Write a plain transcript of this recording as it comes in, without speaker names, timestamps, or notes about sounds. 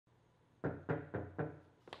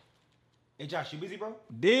Hey, Josh, you busy, bro?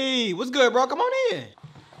 D, what's good, bro? Come on in.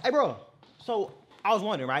 Hey, bro. So, I was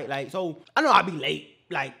wondering, right? Like, so, I know I be late,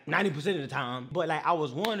 like, 90% of the time. But, like, I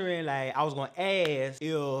was wondering, like, I was gonna ask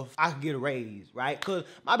if I could get a raise, right? Because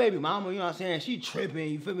my baby mama, you know what I'm saying? She tripping,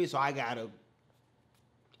 you feel me? So, I gotta,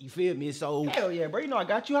 you feel me? So, hell yeah, bro. You know I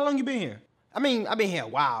got you. How long you been here? I mean, I've been here a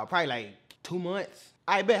while. Probably, like, 2 months.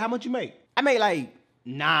 I bet. How much you make? I make, like,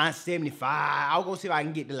 $9.75. I'll go see if I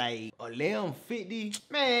can get to like $11.50.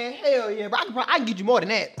 Man, hell yeah, bro. I can get you more than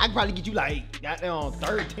that. I can probably get you like goddamn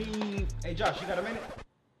 13. Hey Josh, you got a minute?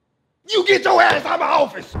 You get your ass out of my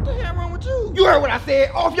office. What the hell wrong with you? You heard what I said.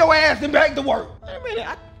 Off your ass and back to work. Wait a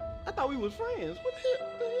minute. I thought we was friends. What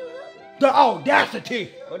the hell? The audacity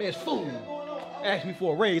of this fool. Ask me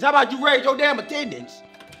for a raise. How about you raise your damn attendance?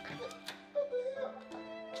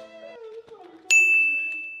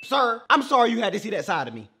 Sir, I'm sorry you had to see that side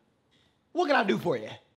of me. What can I do for you?